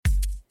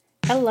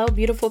Hello,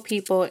 beautiful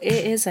people.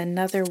 It is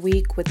another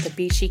week with the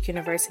Be Chic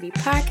University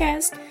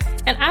podcast,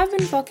 and I've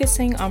been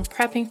focusing on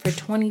prepping for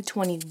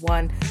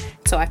 2021.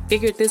 So I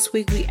figured this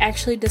week we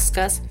actually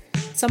discuss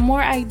some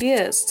more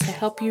ideas to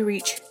help you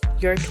reach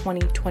your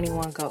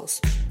 2021 goals.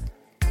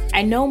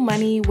 I know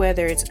money,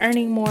 whether it's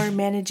earning more,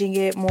 managing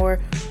it more,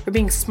 or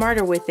being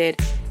smarter with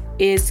it,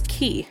 is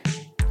key.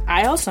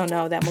 I also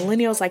know that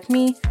millennials like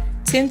me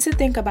tend to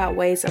think about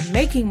ways of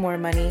making more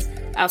money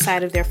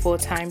outside of their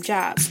full-time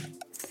jobs.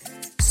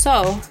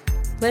 So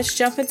let's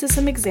jump into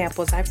some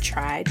examples I've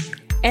tried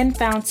and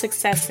found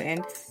success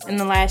in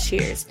the last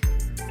years.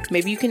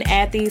 Maybe you can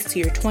add these to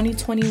your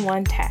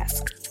 2021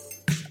 task.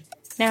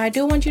 Now, I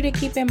do want you to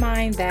keep in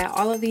mind that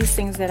all of these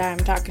things that I'm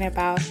talking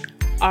about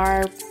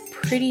are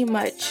pretty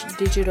much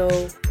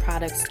digital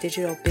products,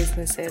 digital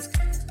businesses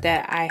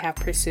that I have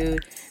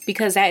pursued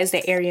because that is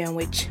the area in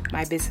which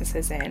my business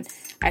is in.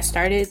 I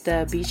started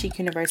the Be Chic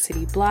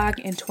University blog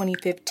in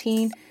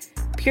 2015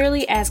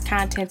 purely as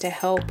content to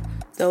help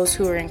those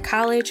who are in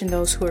college and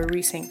those who are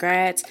recent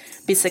grads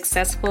be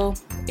successful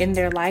in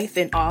their life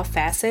in all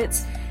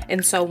facets.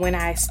 And so when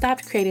I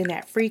stopped creating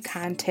that free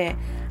content,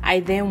 I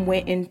then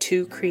went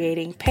into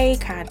creating paid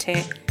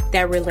content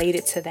that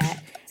related to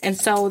that. And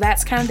so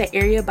that's kind of the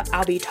area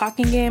I'll be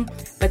talking in,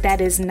 but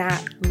that is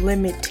not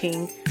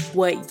limiting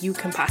what you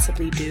can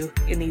possibly do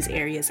in these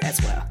areas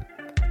as well.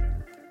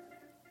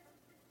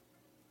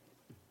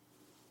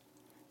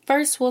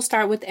 First, we'll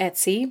start with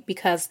Etsy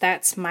because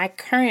that's my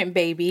current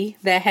baby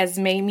that has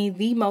made me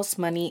the most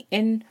money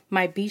in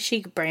my Be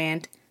Chic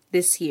brand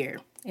this year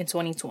in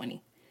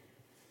 2020.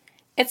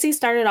 Etsy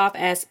started off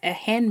as a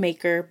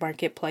handmaker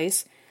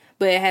marketplace,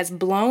 but it has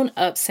blown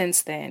up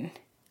since then.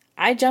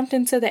 I jumped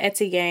into the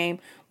Etsy game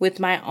with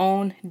my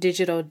own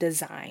digital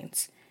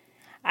designs.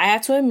 I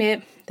have to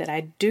admit that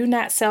I do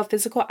not sell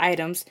physical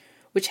items,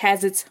 which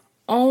has its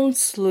own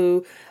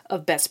slew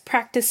of best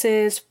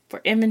practices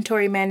for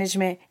inventory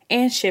management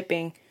and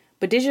shipping,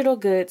 but digital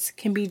goods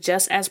can be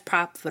just as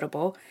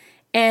profitable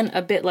and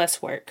a bit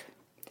less work.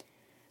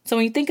 So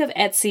when you think of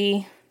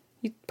Etsy,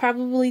 you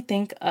probably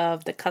think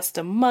of the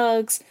custom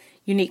mugs,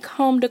 unique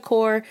home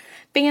decor,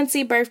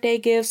 fancy birthday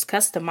gifts,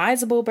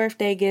 customizable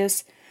birthday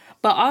gifts,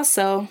 but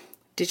also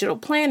digital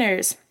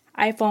planners,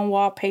 iPhone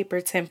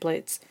wallpaper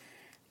templates,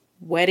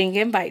 wedding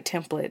invite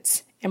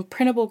templates, and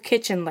printable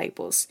kitchen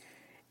labels.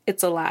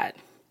 It's a lot.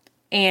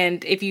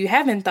 And if you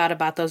haven't thought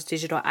about those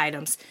digital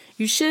items,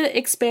 you should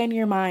expand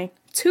your mind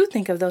to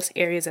think of those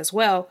areas as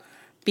well,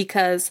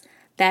 because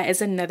that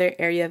is another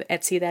area of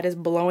Etsy that is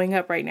blowing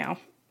up right now.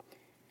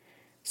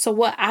 So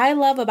what I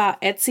love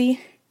about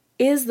Etsy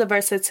is the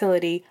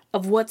versatility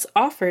of what's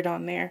offered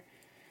on there.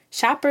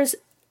 Shoppers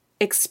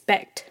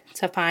expect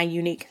to find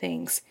unique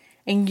things,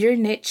 and your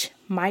niche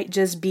might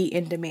just be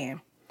in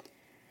demand.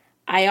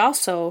 I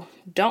also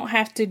don't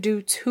have to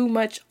do too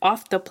much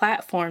off the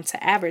platform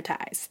to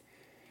advertise.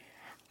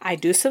 I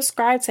do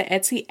subscribe to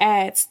Etsy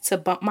ads to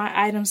bump my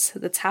items to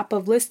the top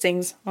of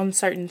listings on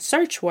certain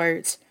search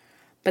words,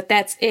 but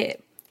that's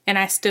it, and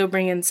I still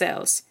bring in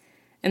sales.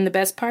 And the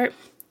best part,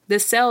 the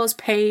sales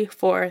pay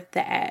for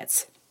the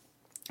ads.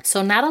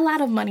 So not a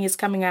lot of money is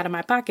coming out of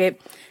my pocket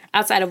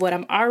outside of what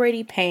I'm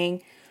already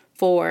paying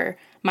for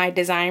my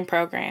design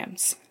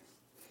programs.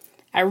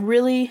 I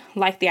really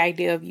like the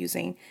idea of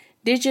using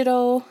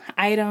digital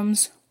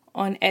items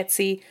on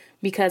Etsy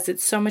because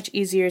it's so much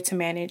easier to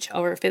manage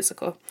over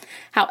physical.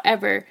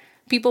 However,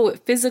 people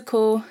with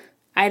physical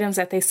items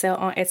that they sell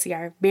on Etsy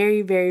are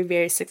very, very,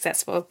 very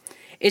successful.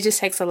 It just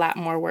takes a lot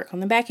more work on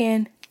the back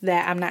end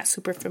that I'm not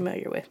super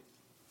familiar with.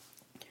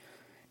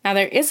 Now,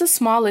 there is a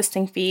small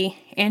listing fee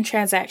and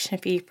transaction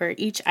fee for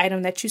each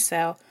item that you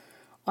sell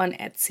on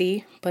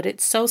Etsy, but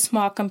it's so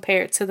small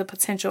compared to the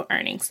potential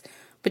earnings,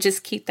 but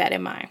just keep that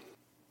in mind.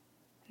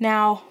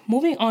 Now,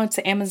 moving on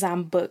to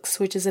Amazon Books,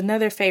 which is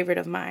another favorite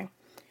of mine.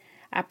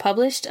 I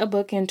published a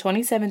book in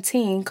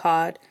 2017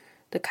 called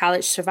The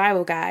College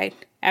Survival Guide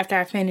after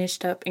I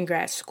finished up in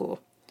grad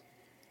school.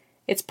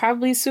 It's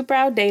probably super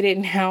outdated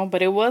now,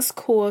 but it was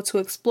cool to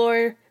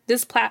explore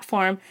this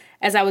platform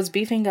as I was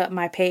beefing up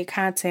my paid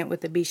content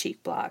with the Be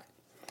Chic blog.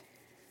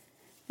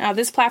 Now,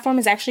 this platform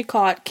is actually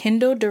called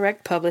Kindle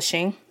Direct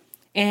Publishing,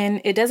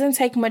 and it doesn't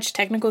take much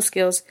technical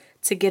skills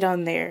to get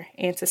on there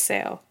and to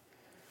sell.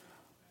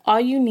 All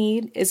you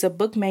need is a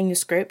book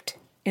manuscript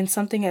and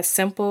something as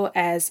simple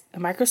as a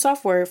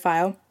Microsoft Word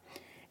file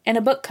and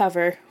a book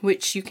cover,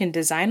 which you can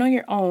design on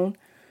your own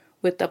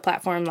with a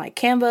platform like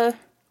Canva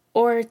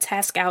or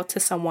task out to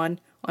someone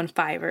on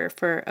Fiverr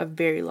for a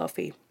very low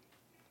fee.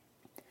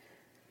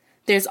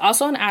 There's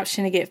also an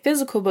option to get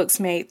physical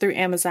books made through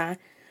Amazon,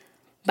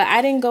 but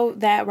I didn't go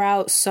that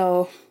route,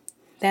 so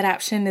that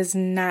option is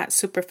not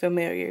super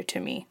familiar to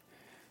me.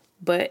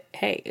 But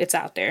hey, it's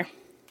out there.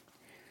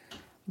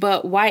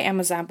 But why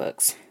Amazon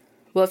Books?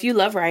 Well, if you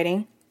love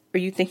writing or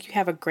you think you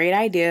have a great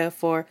idea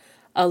for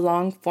a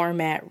long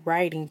format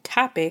writing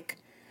topic,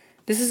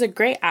 this is a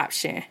great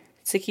option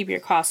to keep your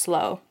costs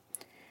low.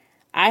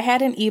 I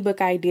had an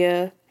ebook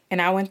idea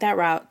and I went that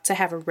route to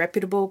have a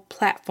reputable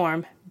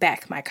platform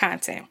back my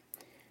content.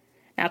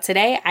 Now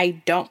today,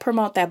 I don't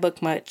promote that book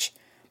much,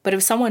 but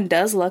if someone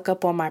does look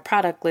up on my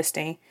product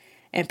listing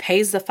and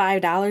pays the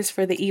 $5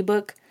 for the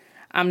ebook,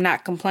 I'm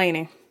not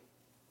complaining.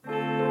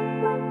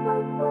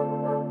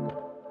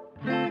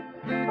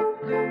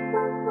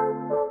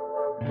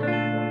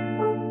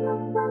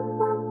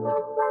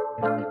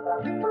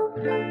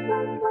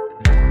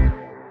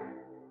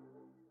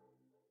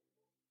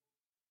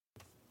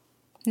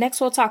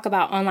 Next, we'll talk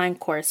about online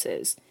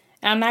courses.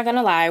 And I'm not going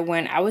to lie,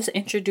 when I was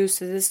introduced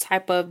to this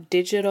type of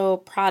digital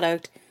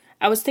product,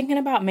 I was thinking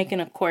about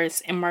making a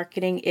course and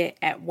marketing it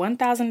at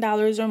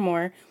 $1,000 or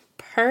more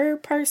per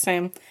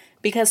person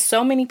because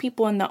so many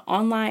people in the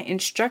online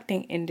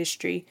instructing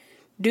industry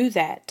do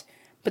that.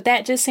 But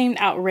that just seemed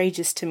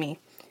outrageous to me.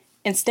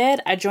 Instead,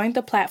 I joined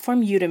the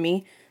platform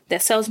Udemy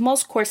that sells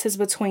most courses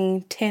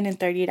between $10 and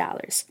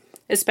 $30,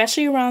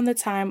 especially around the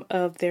time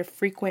of their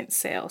frequent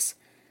sales.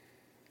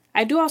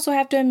 I do also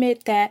have to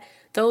admit that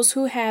those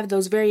who have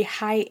those very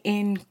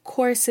high-end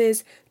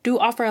courses do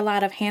offer a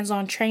lot of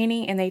hands-on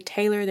training and they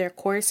tailor their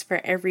course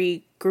for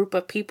every group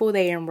of people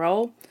they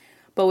enroll.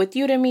 But with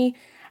Udemy,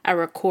 I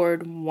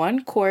record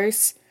one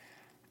course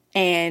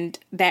and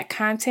that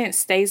content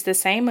stays the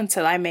same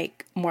until I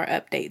make more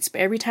updates. But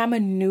every time a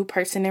new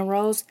person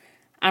enrolls,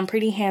 I'm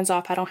pretty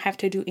hands-off. I don't have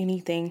to do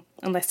anything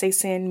unless they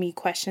send me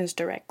questions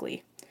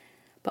directly.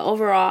 But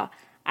overall,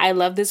 I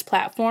love this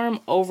platform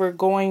over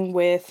going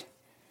with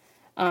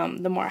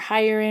the more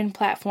higher end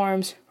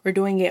platforms or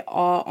doing it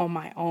all on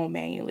my own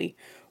manually,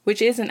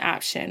 which is an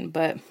option,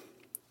 but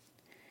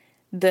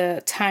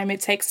the time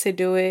it takes to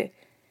do it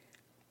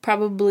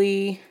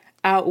probably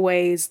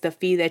outweighs the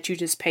fee that you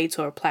just pay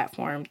to a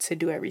platform to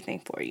do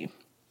everything for you.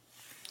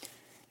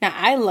 Now,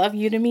 I love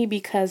Udemy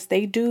because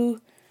they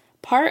do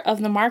part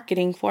of the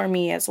marketing for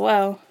me as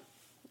well,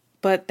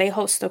 but they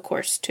host the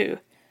course too.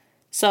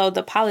 So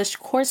the polished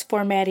course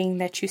formatting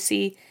that you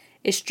see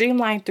is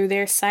streamlined through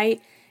their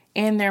site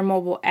and their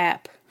mobile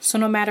app. So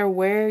no matter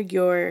where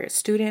your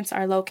students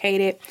are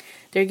located,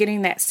 they're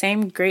getting that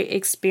same great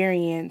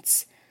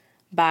experience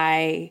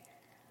by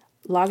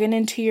logging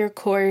into your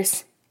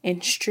course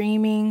and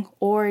streaming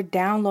or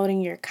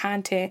downloading your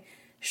content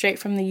straight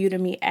from the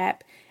Udemy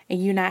app,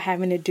 and you not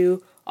having to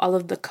do all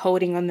of the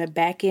coding on the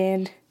back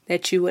end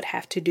that you would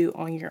have to do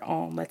on your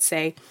own, let's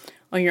say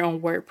on your own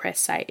WordPress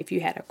site if you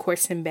had a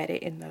course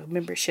embedded in the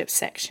membership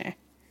section.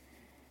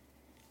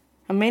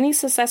 Many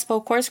successful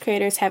course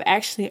creators have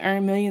actually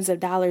earned millions of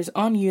dollars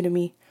on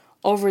Udemy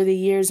over the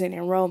years in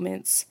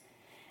enrollments.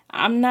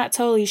 I'm not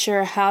totally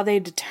sure how they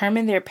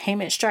determine their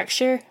payment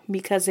structure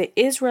because it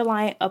is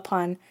reliant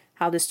upon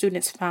how the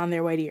students found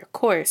their way to your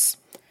course.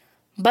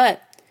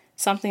 But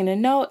something to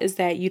note is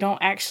that you don't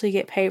actually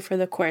get paid for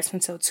the course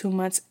until 2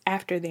 months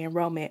after the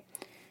enrollment,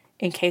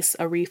 in case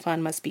a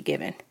refund must be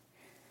given.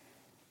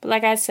 But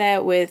like I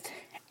said with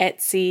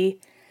Etsy,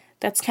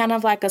 that's kind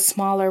of like a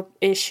smaller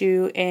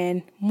issue,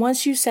 and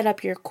once you set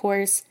up your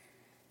course,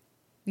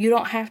 you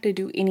don't have to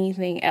do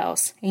anything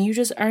else, and you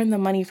just earn the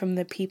money from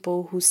the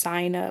people who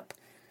sign up.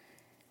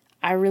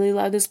 I really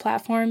love this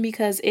platform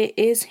because it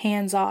is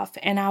hands-off,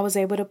 and I was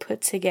able to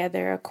put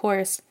together a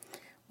course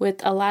with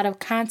a lot of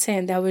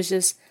content that was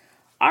just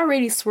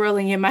already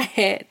swirling in my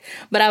head,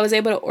 but I was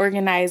able to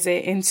organize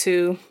it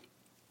into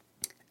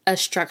a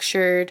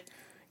structured,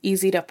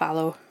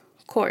 easy-to-follow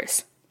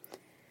course.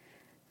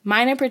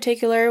 Mine in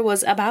particular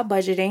was about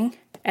budgeting,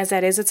 as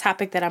that is a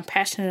topic that I'm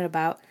passionate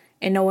about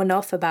and know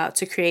enough about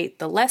to create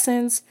the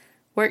lessons,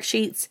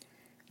 worksheets,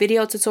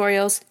 video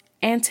tutorials,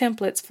 and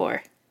templates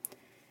for.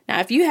 Now,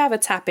 if you have a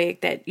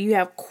topic that you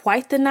have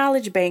quite the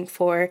knowledge bank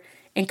for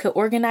and could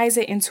organize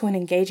it into an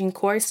engaging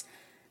course,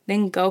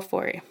 then go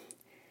for it.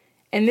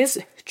 And this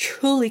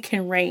truly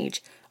can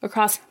range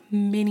across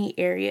many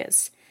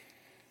areas.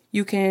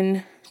 You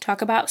can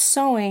talk about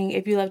sewing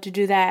if you love to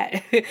do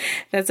that.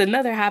 That's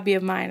another hobby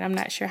of mine. I'm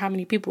not sure how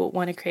many people would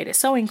want to create a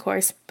sewing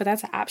course, but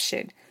that's an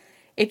option.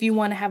 If you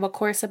want to have a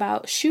course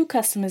about shoe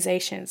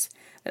customizations,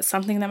 that's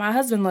something that my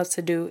husband loves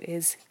to do,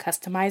 is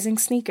customizing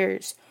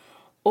sneakers.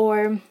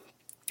 Or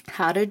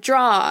how to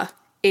draw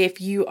if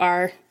you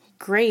are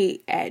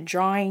great at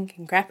drawing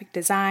and graphic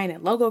design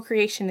and logo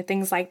creation and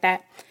things like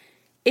that.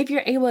 If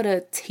you're able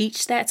to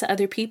teach that to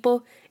other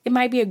people, it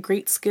might be a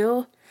great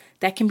skill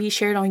that can be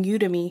shared on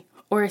Udemy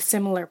or a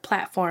similar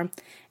platform,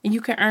 and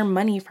you can earn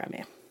money from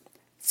it.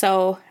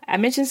 So I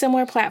mentioned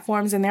similar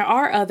platforms, and there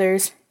are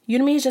others.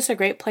 Udemy is just a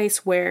great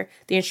place where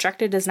the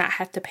instructor does not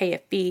have to pay a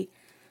fee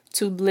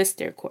to list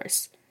their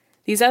course.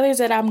 These others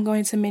that I'm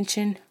going to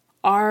mention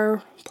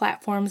are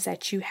platforms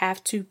that you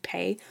have to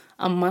pay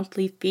a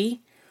monthly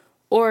fee,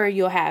 or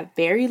you'll have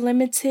very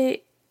limited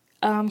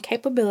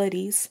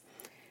capabilities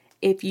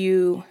if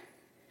you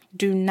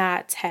do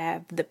not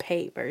have the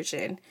paid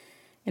version.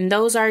 And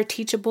those are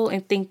Teachable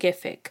and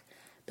Thinkific.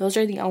 Those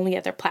are the only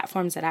other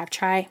platforms that I've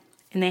tried,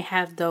 and they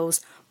have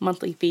those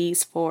monthly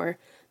fees for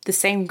the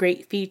same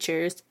great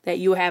features that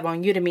you have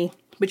on Udemy,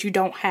 but you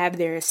don't have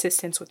their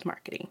assistance with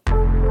marketing.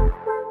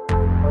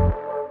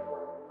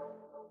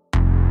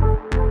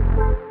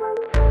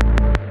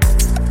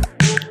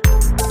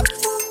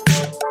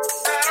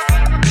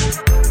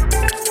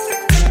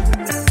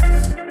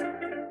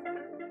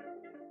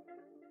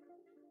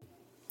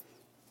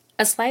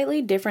 A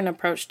slightly different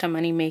approach to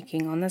money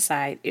making on the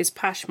side is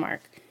Poshmark.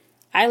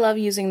 I love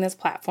using this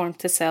platform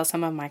to sell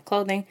some of my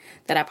clothing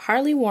that I've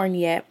hardly worn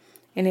yet,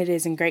 and it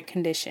is in great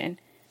condition.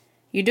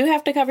 You do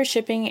have to cover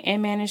shipping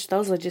and manage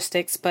those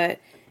logistics,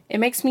 but it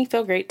makes me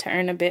feel great to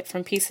earn a bit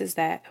from pieces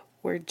that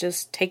were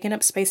just taking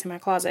up space in my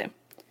closet.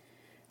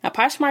 Now,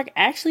 Poshmark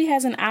actually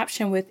has an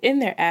option within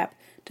their app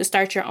to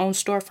start your own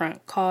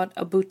storefront called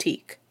a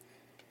boutique.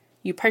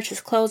 You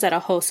purchase clothes at a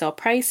wholesale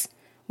price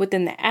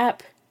within the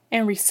app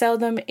and resell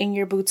them in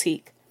your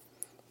boutique.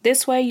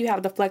 This way, you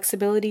have the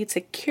flexibility to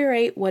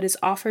curate what is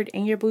offered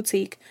in your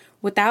boutique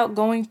without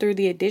going through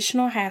the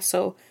additional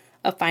hassle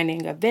of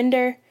finding a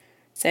vendor,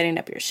 setting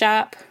up your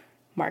shop,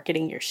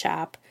 marketing your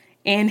shop,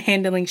 and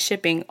handling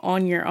shipping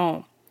on your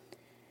own.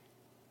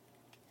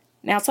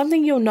 Now,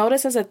 something you'll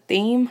notice as a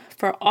theme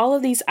for all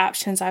of these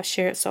options I've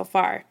shared so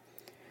far,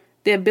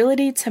 the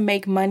ability to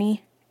make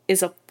money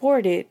is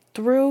afforded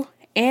through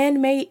and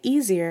made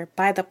easier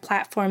by the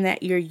platform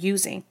that you're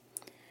using.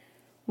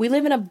 We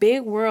live in a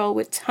big world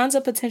with tons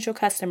of potential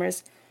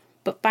customers,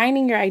 but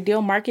finding your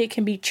ideal market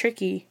can be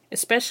tricky,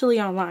 especially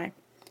online.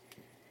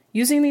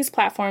 Using these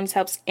platforms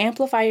helps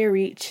amplify your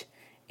reach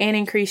and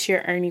increase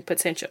your earning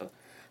potential.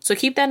 So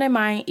keep that in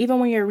mind even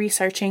when you're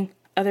researching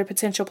other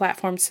potential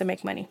platforms to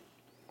make money.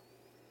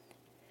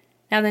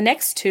 Now, the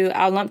next two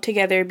I'll lump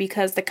together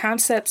because the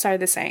concepts are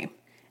the same,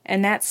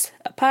 and that's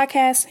a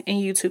podcast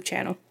and YouTube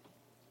channel.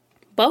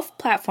 Both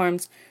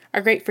platforms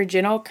are great for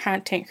general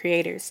content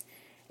creators,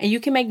 and you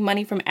can make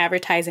money from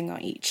advertising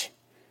on each.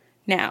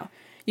 Now,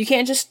 you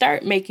can't just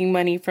start making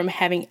money from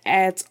having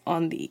ads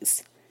on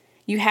these.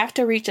 You have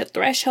to reach a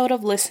threshold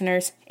of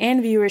listeners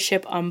and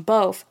viewership on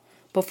both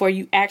before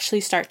you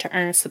actually start to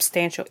earn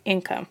substantial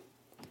income.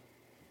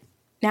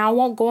 Now, I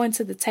won't go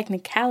into the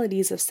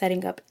technicalities of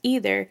setting up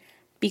either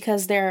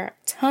because there are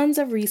tons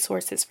of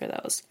resources for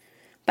those,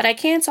 but I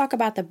can talk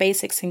about the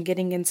basics and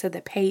getting into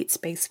the paid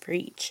space for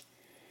each.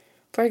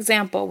 For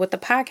example, with the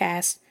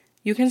podcast,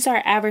 you can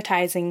start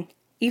advertising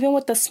even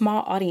with a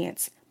small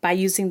audience by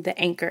using the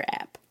Anchor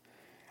app.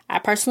 I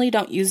personally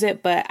don't use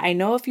it, but I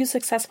know a few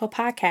successful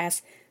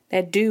podcasts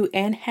that do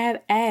and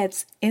have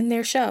ads in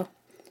their show.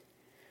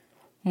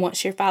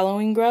 Once your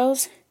following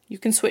grows, you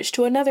can switch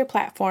to another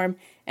platform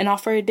and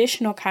offer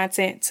additional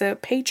content to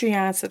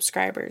Patreon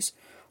subscribers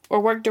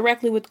or work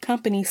directly with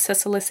companies to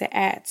solicit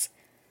ads.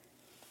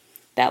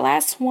 That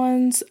last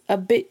one's a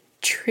bit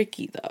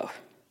tricky though.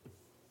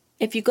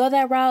 If you go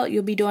that route,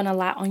 you'll be doing a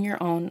lot on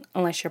your own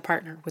unless you're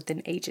partnered with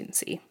an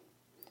agency.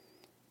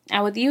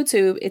 Now with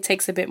YouTube, it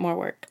takes a bit more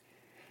work.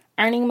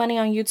 Earning money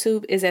on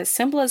YouTube is as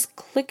simple as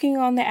clicking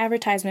on the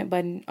advertisement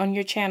button on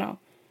your channel,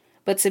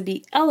 but to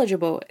be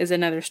eligible is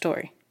another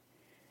story.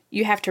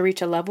 You have to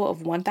reach a level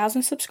of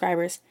 1,000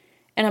 subscribers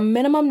and a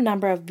minimum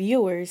number of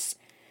viewers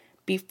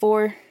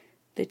before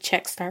the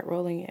checks start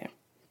rolling in.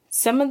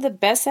 Some of the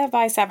best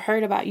advice I've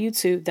heard about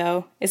YouTube,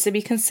 though, is to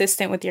be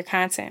consistent with your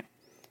content.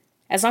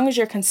 As long as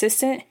you're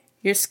consistent,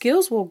 your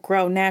skills will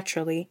grow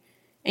naturally,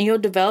 and you'll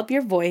develop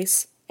your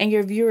voice, and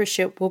your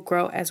viewership will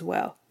grow as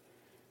well.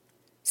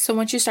 So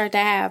once you start to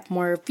have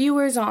more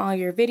viewers on all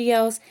your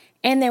videos,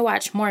 and they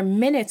watch more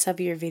minutes of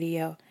your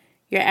video,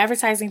 your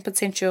advertising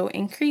potential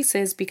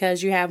increases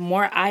because you have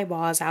more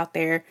eyeballs out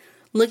there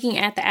looking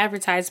at the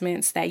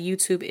advertisements that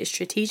YouTube is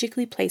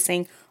strategically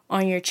placing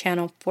on your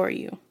channel for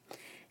you.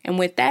 And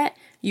with that,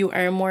 you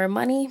earn more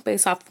money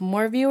based off of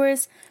more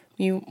viewers,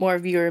 more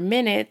viewer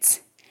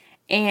minutes,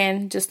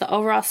 and just the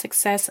overall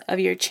success of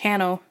your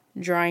channel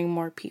drawing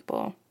more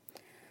people.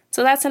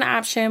 So that's an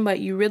option, but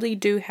you really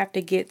do have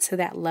to get to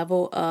that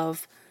level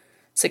of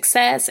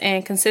success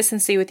and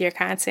consistency with your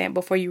content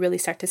before you really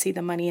start to see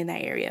the money in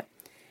that area.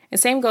 And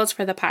same goes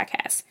for the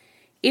podcast.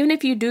 Even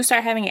if you do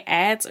start having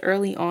ads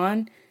early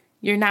on,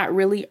 you're not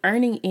really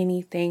earning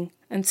anything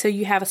until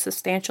you have a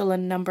substantial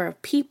number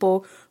of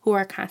people who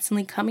are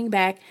constantly coming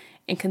back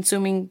and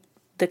consuming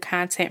the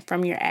content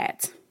from your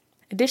ads.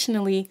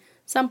 Additionally,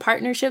 some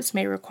partnerships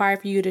may require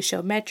for you to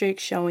show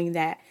metrics showing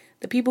that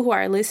the people who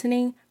are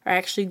listening are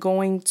actually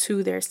going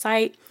to their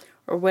site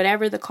or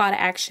whatever the call to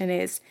action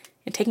is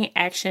and taking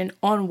action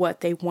on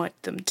what they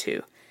want them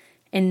to,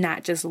 and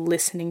not just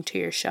listening to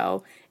your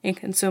show and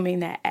consuming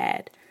that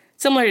ad.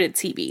 Similar to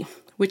TV,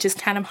 which is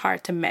kind of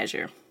hard to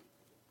measure.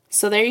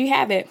 So there you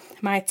have it,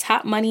 my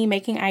top money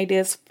making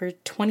ideas for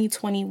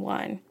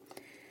 2021.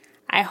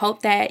 I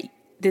hope that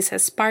this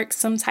has sparked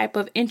some type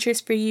of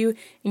interest for you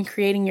in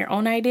creating your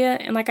own idea.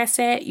 And like I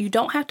said, you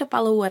don't have to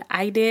follow what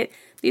I did.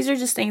 These are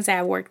just things that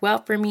have worked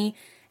well for me.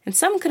 And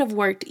some could have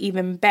worked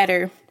even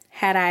better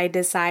had I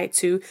decided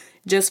to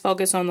just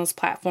focus on those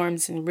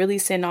platforms and really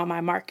send all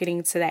my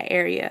marketing to that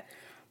area.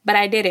 But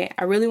I didn't.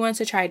 I really wanted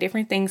to try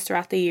different things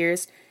throughout the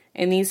years,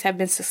 and these have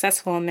been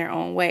successful in their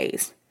own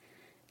ways.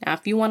 Now,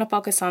 if you want to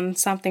focus on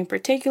something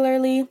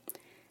particularly,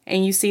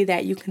 and you see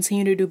that you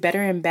continue to do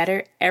better and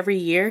better every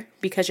year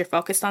because you're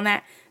focused on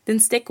that, then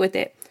stick with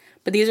it.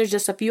 But these are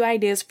just a few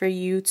ideas for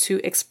you to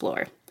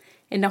explore.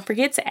 And don't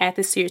forget to add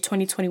this to your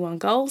 2021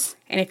 goals.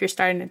 And if you're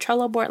starting a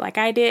Trello board like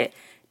I did,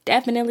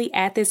 definitely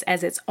add this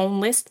as its own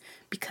list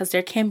because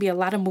there can be a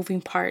lot of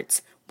moving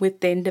parts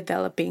within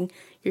developing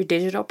your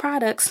digital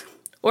products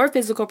or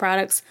physical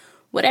products,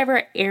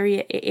 whatever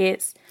area it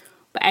is.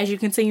 But as you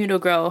continue to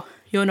grow,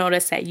 you'll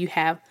notice that you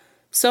have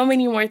so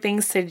many more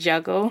things to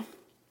juggle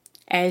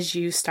as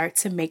you start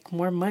to make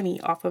more money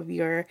off of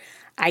your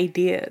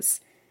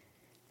ideas.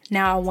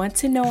 Now, I want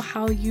to know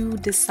how you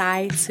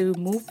decide to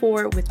move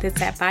forward with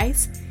this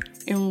advice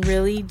and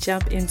really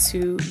jump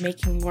into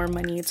making more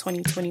money in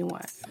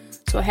 2021.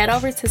 So head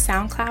over to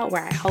SoundCloud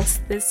where I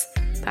host this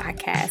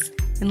podcast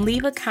and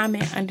leave a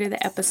comment under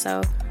the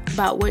episode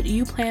about what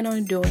you plan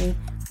on doing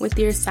with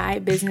your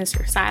side business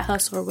or side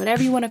hustle or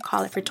whatever you want to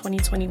call it for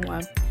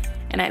 2021.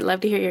 And I'd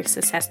love to hear your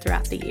success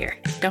throughout the year.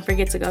 Don't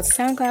forget to go to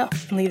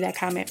SoundCloud and leave that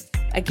comment.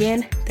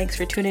 Again, thanks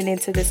for tuning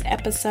into this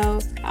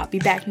episode. I'll be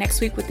back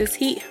next week with this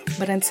heat.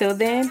 But until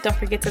then, don't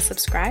forget to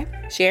subscribe,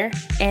 share,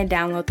 and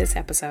download this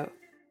episode.